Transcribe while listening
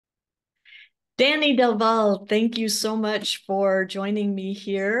Danny Del Val, thank you so much for joining me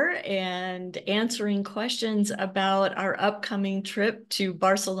here and answering questions about our upcoming trip to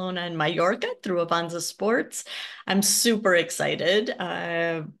Barcelona and Mallorca through Avanza Sports. I'm super excited.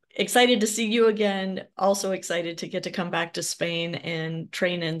 Excited to see you again. Also excited to get to come back to Spain and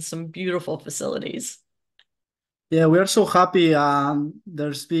train in some beautiful facilities. Yeah, we are so happy.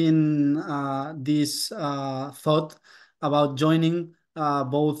 There's been this thought about joining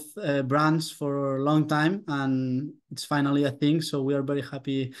both brands for a long time, and it's finally a thing. So we are very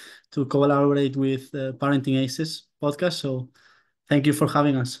happy to collaborate with Parenting Aces podcast. So thank you for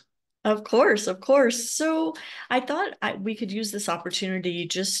having us. Of course, of course. So I thought we could use this opportunity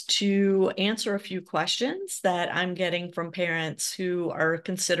just to answer a few questions that I'm getting from parents who are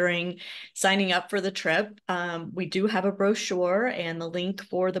considering signing up for the trip. We do have a brochure, and the link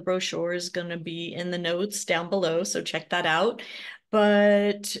for the brochure is going to be in the notes down below, so check that out.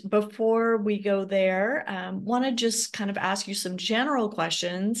 But before we go there, want to just kind of ask you some general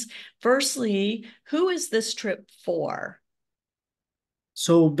questions. Firstly, who is this trip for?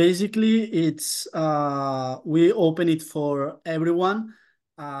 So basically, it's we open it for everyone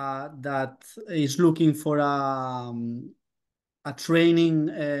that is looking for a training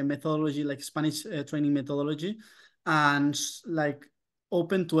methodology, like Spanish training methodology, and like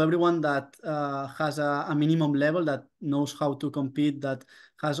open to everyone that has a minimum level, that knows how to compete, that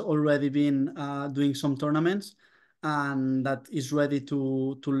has already been doing some tournaments, and that is ready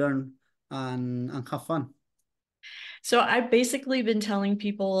to learn and have fun. So I've basically been telling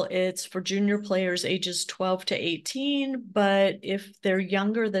people it's for junior players ages 12 to 18, but if they're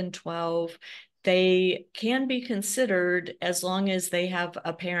younger than 12, they can be considered as long as they have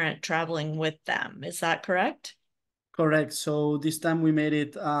a parent traveling with them. Is that correct? Correct. So this time we made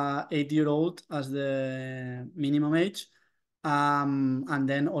it 8-year-old as the minimum age, and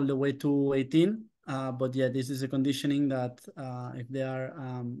then all the way to 18. But yeah, this is a conditioning that if they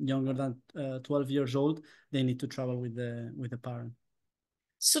are younger than 12 years old, they need to travel with the parent.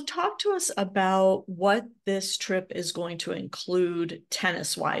 So talk to us about what this trip is going to include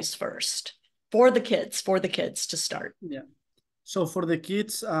tennis-wise first for the kids to start. Yeah. So for the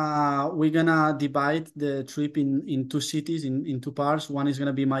kids, we're gonna divide the trip in two cities, in two parts. One is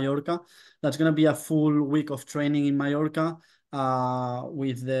gonna be Mallorca. That's gonna be a full week of training in Mallorca,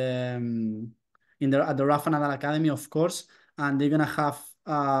 with the in the at the Rafa Nadal Academy, of course. And they're gonna have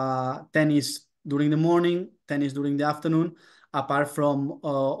tennis during the morning, tennis during the afternoon, apart from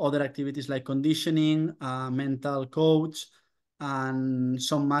other activities like conditioning, mental coach, and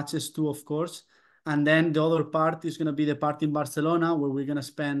some matches too, of course. And then the other part is going to be the part in Barcelona, where we're going to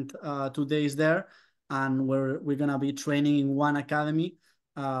spend 2 days there, and where we're going to be training in one academy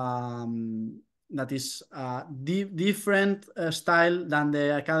that is different style than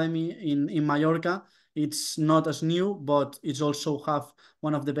the academy in Mallorca. It's not as new, but it's also have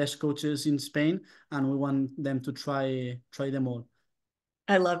one of the best coaches in Spain, and we want them to try them all.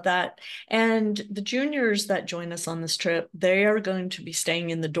 I love that. And the juniors that join us on this trip, they are going to be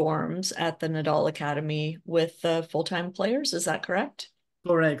staying in the dorms at the Nadal Academy with the full-time players. Is that correct?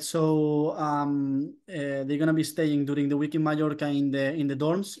 Correct. So they're gonna be staying during the week in Mallorca in the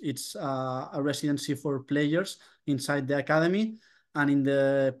dorms. It's a residency for players inside the academy, and in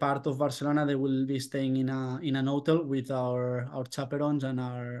the part of Barcelona, they will be staying in an hotel with our chaperones and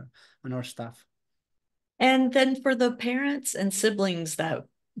our staff. And then for the parents and siblings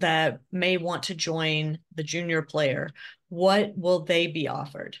that may want to join the junior player, what will they be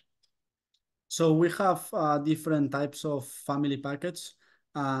offered? So we have different types of family package.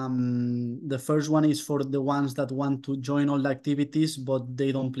 The first one is for the ones that want to join all the activities, but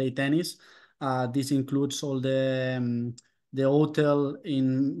they don't play tennis. This includes all the hotel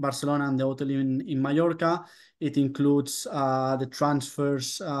in Barcelona and the hotel in Mallorca. It includes the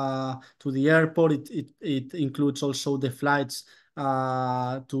transfers to the airport. It includes also the flights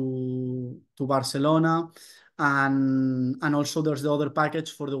to Barcelona. And also there's the other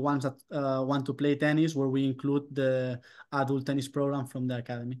package for the ones that want to play tennis, where we include the adult tennis program from the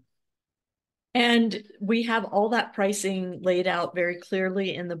academy. And we have all that pricing laid out very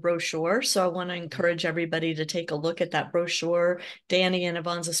clearly in the brochure. So I want to encourage everybody to take a look at that brochure. Danny and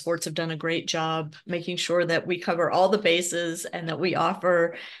Avanza Sports have done a great job making sure that we cover all the bases and that we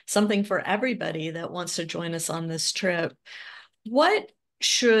offer something for everybody that wants to join us on this trip. What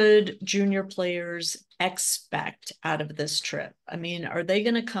should junior players expect out of this trip? I mean, are they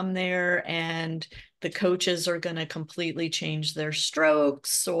going to come there and the coaches are going to completely change their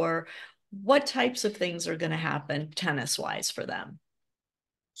strokes, or what types of things are going to happen tennis wise for them?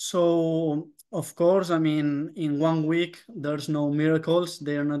 So Of course, I mean, in 1 week, there's no miracles.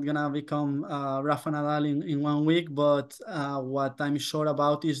 They're not gonna become Rafa Nadal in 1 week. But what I'm sure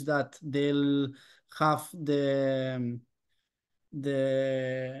about is that they'll have the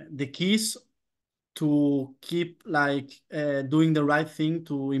keys to keep like doing the right thing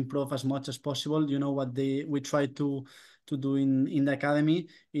to improve as much as possible. You know what they we try to do in the academy.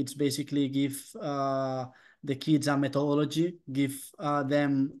 It's basically give the kids a methodology, give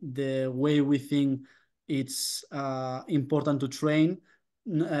them the way we think it's important to train,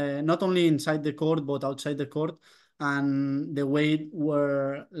 not only inside the court but outside the court. And the way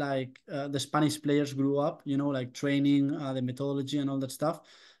where like the Spanish players grew up, you know, like training, the methodology and all that stuff.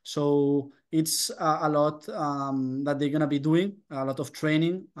 So it's a lot that they're gonna be doing, a lot of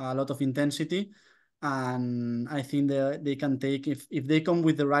training, a lot of intensity, and I think they can take if they come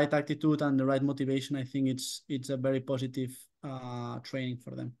with the right attitude and the right motivation. I think it's a very positive training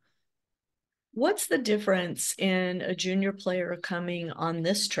for them. What's the difference in a junior player coming on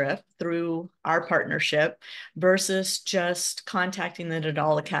this trip through our partnership versus just contacting the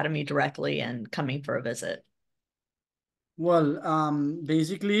Nadal Academy directly and coming for a visit? Well,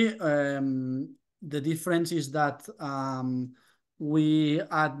 basically, the difference is that we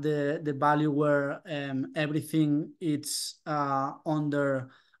add the value where everything it's under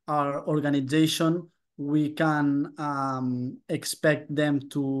our organization. We can expect them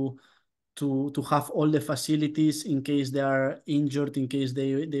to have all the facilities in case they are injured, in case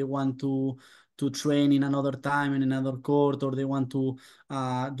they want to train in another time in another court, or they want to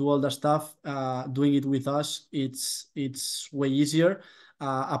do all the stuff. Doing it with us, it's way easier.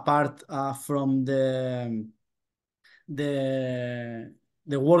 Apart from the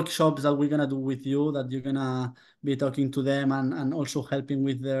the workshops that we're gonna do with you, that you're gonna be talking to them and also helping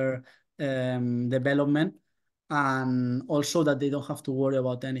with their development, and also that they don't have to worry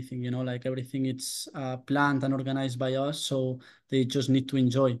about anything, you know, like everything it's planned and organized by us, so they just need to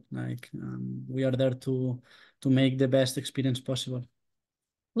enjoy. Like we are there to make the best experience possible.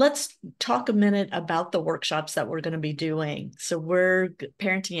 Let's talk a minute about the workshops that we're going to be doing. So we're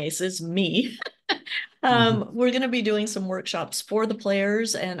Parenting Aces, me. Mhm. We're going to be doing some workshops for the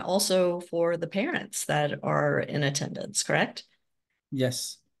players and also for the parents that are in attendance, correct?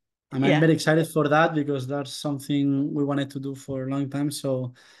 Yes. And I'm Yeah. very excited for that because that's something we wanted to do for a long time.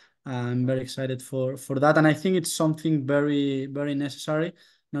 So I'm very excited for that. And I think it's something very, very necessary,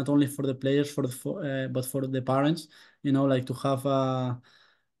 not only for the players, but for the parents, you know, like to have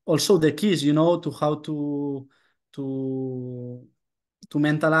also the keys, you know, to how to to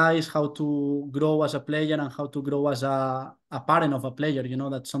mentalize how to grow as a player and how to grow as a parent of a player, you know,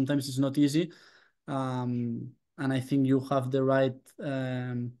 that sometimes it's not easy. And I think you have the right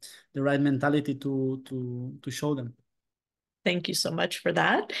mentality to show them. Thank you so much for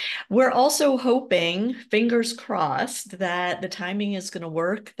that. We're also hoping, fingers crossed, that the timing is going to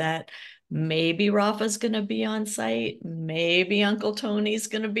work, that maybe Rafa's going to be on site, maybe Uncle Tony's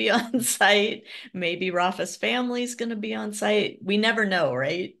going to be on site, maybe Rafa's family's going to be on site. We never know,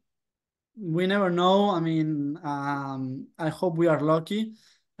 right? We never know. I mean, I hope we are lucky.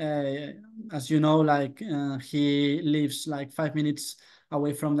 As you know, like he lives like 5 minutes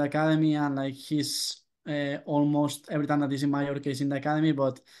away from the academy, and like he's almost every time that he's in Mallorca is in the academy.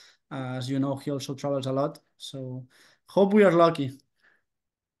 But as you know, he also travels a lot. So hope we are lucky.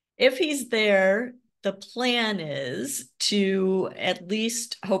 If he's there, the plan is to at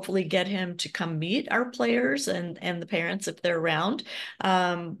least hopefully get him to come meet our players and the parents if they're around.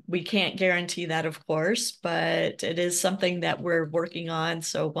 We can't guarantee that, of course, but it is something that we're working on.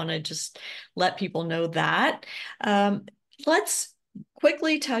 So want to just let people know that. Let's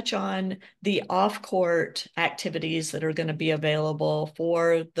quickly touch on the off-court activities that are going to be available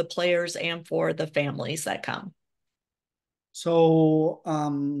for the players and for the families that come. So,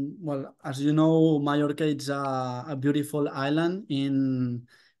 well, as you know, Mallorca is a beautiful island in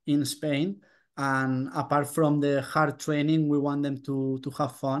Spain, and apart from the hard training, we want them to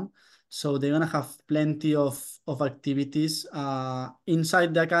have fun. So they're gonna have plenty of activities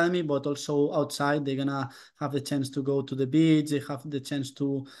inside the academy, but also outside. They're gonna have the chance to go to the beach. They have the chance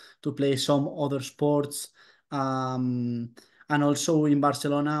to play some other sports. Um, and also in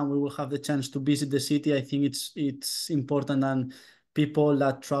Barcelona we will have the chance to visit the city. I think it's important, and people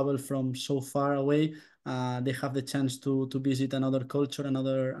that travel from so far away, they have the chance to visit another culture,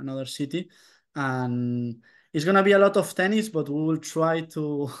 another city, and it's gonna be a lot of tennis, but we will try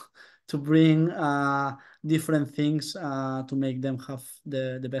to to bring different things to make them have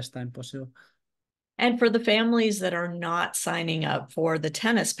the best time possible. And for the families that are not signing up for the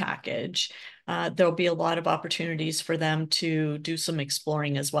tennis package, there'll be a lot of opportunities for them to do some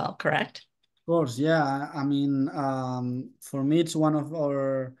exploring as well, correct? course, yeah. I mean, for me, it's one of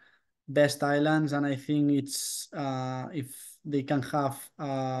our best islands, and I think it's if they can have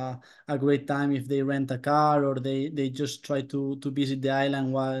a great time if they rent a car or they just try to visit the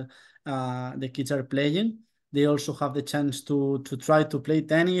island while the kids are playing. They also have the chance to try to play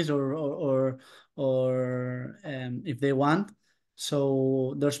tennis or if they want.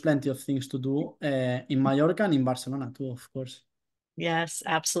 So there's plenty of things to do in Mallorca and in Barcelona too, of course. Yes,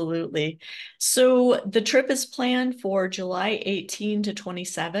 absolutely. So the trip is planned for July 18 to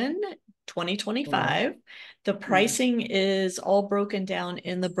 27, All right. 2025. The Yeah. pricing is all broken down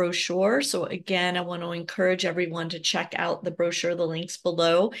in the brochure. So again, I want to encourage everyone to check out the brochure, the links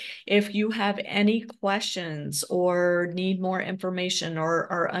below. If you have any questions or need more information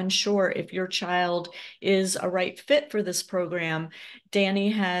or are unsure if your child is a right fit for this program,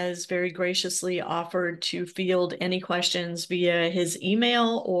 Danny has very graciously offered to field any questions via his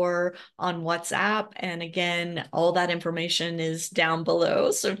email or on WhatsApp. And again, all that information is down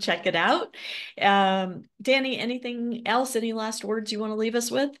below, so check it out. Danny, anything else? Any last words you want to leave us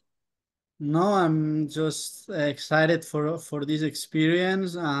with? No, I'm just excited for this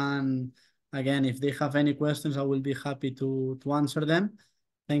experience, and again, if they have any questions, I will be happy to answer them.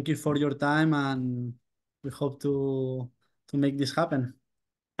 Thank you for your time, and we hope to make this happen.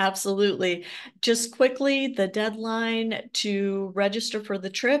 Absolutely. Just quickly, the deadline to register for the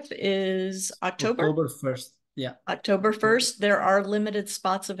trip is October. October 1st. Yeah. October 1st. There are limited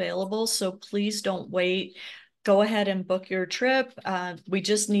spots available, so please don't wait. Go ahead and book your trip. We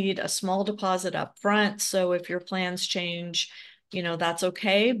just need a small deposit up front. So if your plans change, that's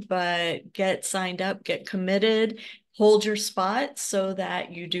okay, but get signed up, get committed, hold your spot so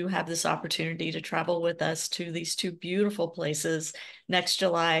that you do have this opportunity to travel with us to these two beautiful places next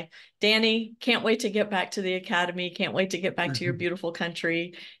July. Danny, can't wait to get back to the academy. Can't wait to get back to your beautiful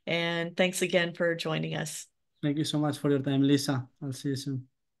country. And thanks again for joining us. Thank you so much for your time, Lisa. I'll see you soon.